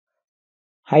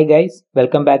Hi guys,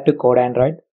 welcome back to Code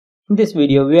Android. In this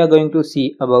video, we are going to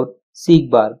see about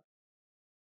seekbar.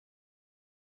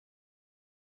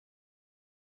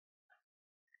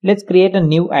 Let's create a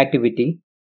new activity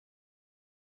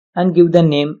and give the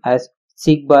name as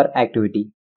seekbar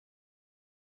activity.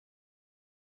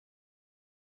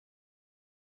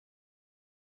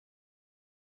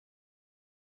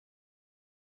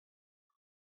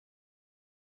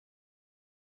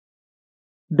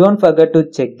 Don't forget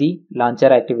to check the launcher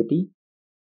activity.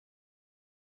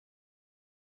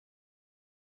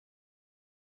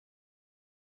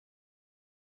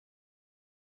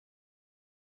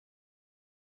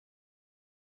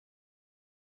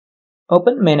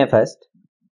 Open manifest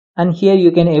and here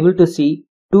you can able to see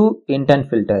two intent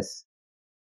filters.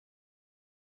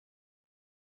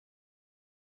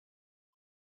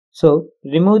 So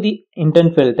remove the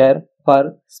intent filter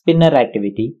for spinner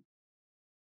activity.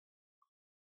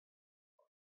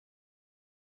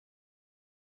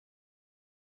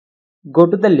 Go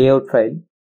to the layout file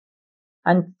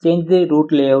and change the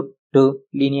root layout to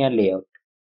linear layout.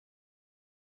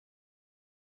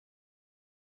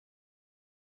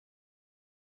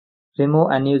 Remove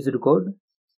unused code.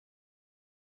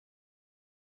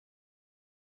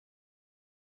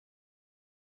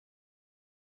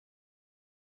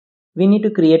 We need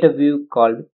to create a view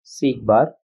called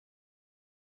seekbar.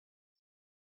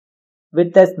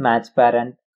 Width as match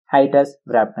parent, height as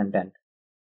wrap content.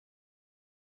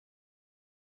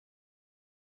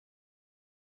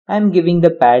 I am giving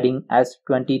the padding as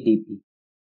 20 dp.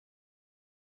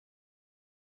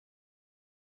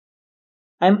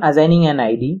 I am assigning an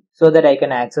ID so that I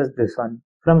can access this one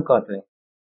from Kotlin.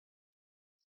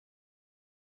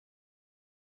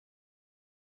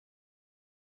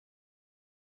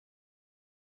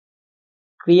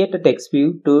 Create a text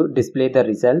view to display the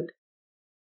result.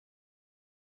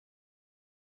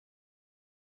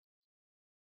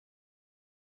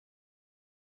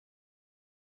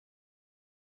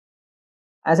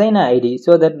 Assign an ID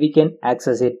so that we can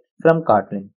access it from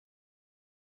Kotlin.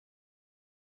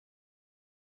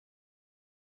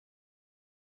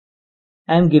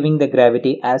 I am giving the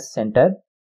gravity as center.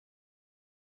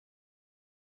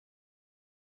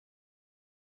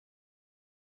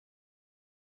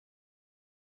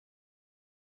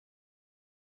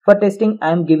 For testing, I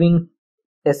am giving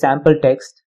a sample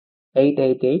text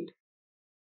 888.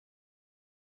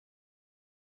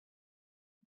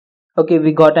 Okay,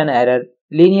 we got an error.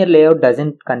 Linear layout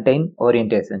doesn't contain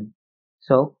orientation.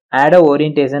 So add a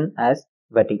orientation as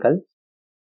vertical.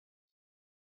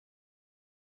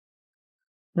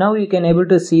 Now you can able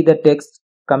to see the text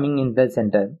coming in the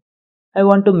center. I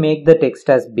want to make the text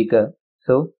as bigger.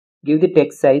 So give the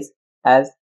text size as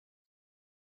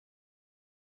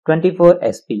 24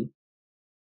 sp.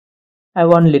 I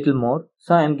want little more,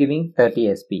 so I am giving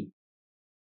 30 sp.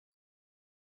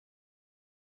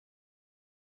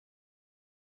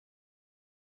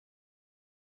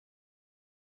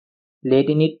 Let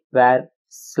init var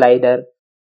slider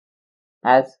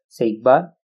as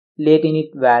seekbar. Let init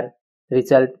var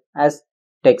result as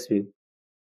text view.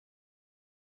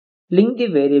 Link the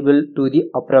variable to the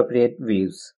appropriate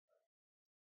views.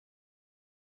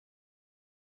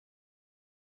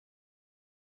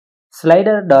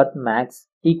 Slider.max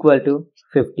equal to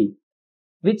 50,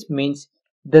 which means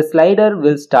the slider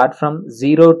will start from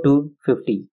 0 to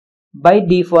 50. By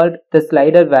default, the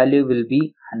slider value will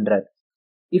be 100.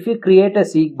 If you create a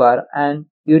seekbar and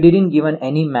you didn't given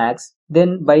any max,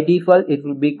 then by default it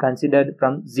will be considered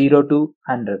from 0 to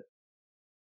 100.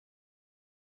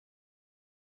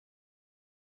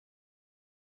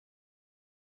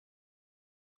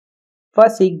 For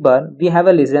seekbar, we have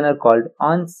a listener called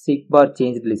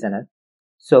onSeekbarChangeListener.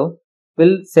 So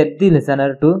we'll set the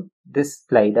listener to this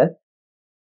slider.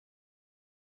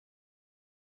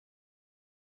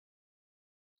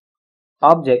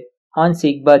 Object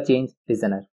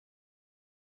onSeekbarChangeListener.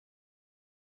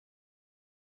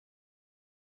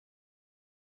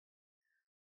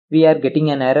 We are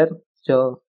getting an error.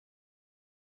 So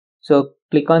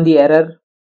click on the error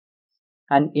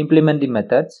and implement the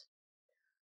methods.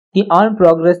 The on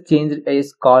progress change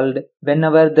is called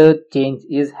whenever the change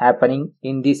is happening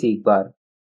in the seekbar.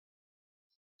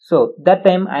 So that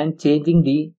time I am changing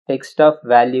the text of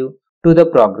value to the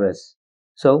progress.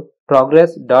 So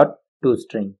progress dot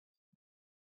toString.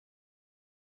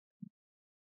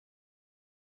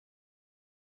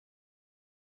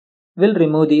 We'll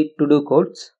remove the to do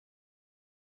quotes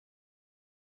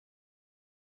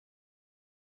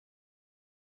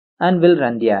and we'll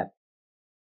run the app.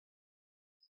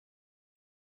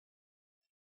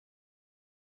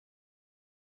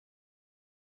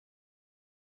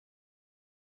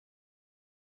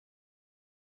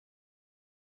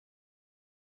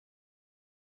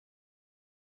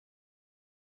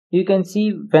 You can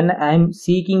see when I am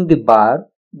seeking the bar,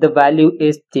 the value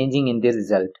is changing in the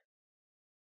result.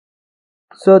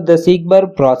 So the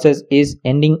seekbar process is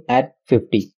ending at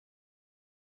 50.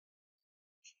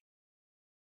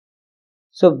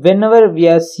 So whenever we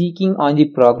are seeking on the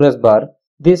progress bar,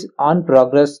 this on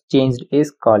progress changed is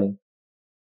calling.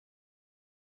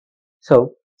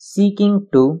 So seeking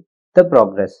to the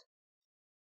progress.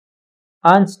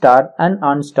 On start and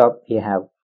on stop we have.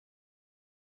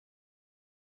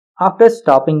 After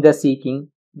stopping the seeking,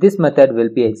 this method will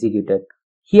be executed.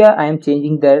 Here I am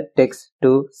changing the text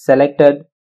to selected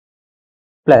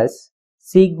plus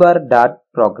seekbar dot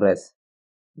progress.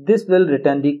 This will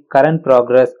return the current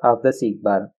progress of the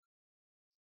seekbar.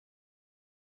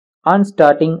 On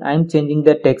starting, I am changing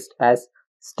the text as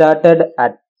started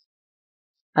at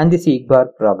and the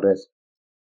seekbar progress.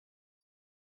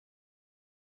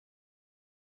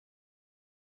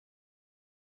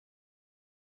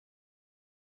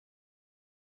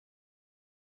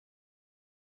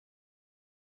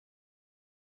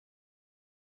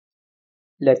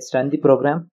 Let's run the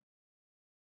program.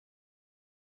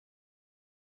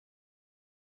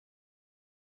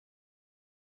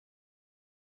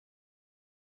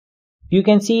 You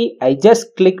can see I just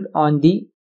clicked on the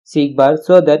seekbar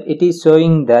so that it is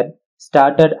showing that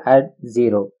started at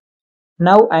 0.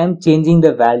 Now I am changing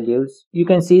the values. You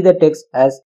can see the text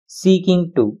as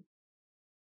seeking to.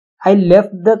 I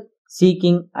left the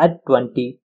seeking at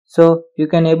 20. So you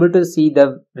can able to see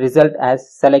the result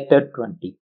as selected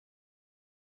 20.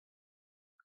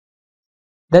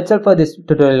 That's all for this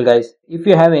tutorial guys. If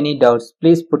you have any doubts,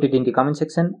 please put it in the comment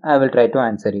section. I will try to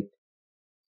answer it.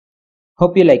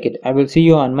 Hope you like it. I will see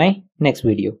you on my next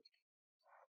video.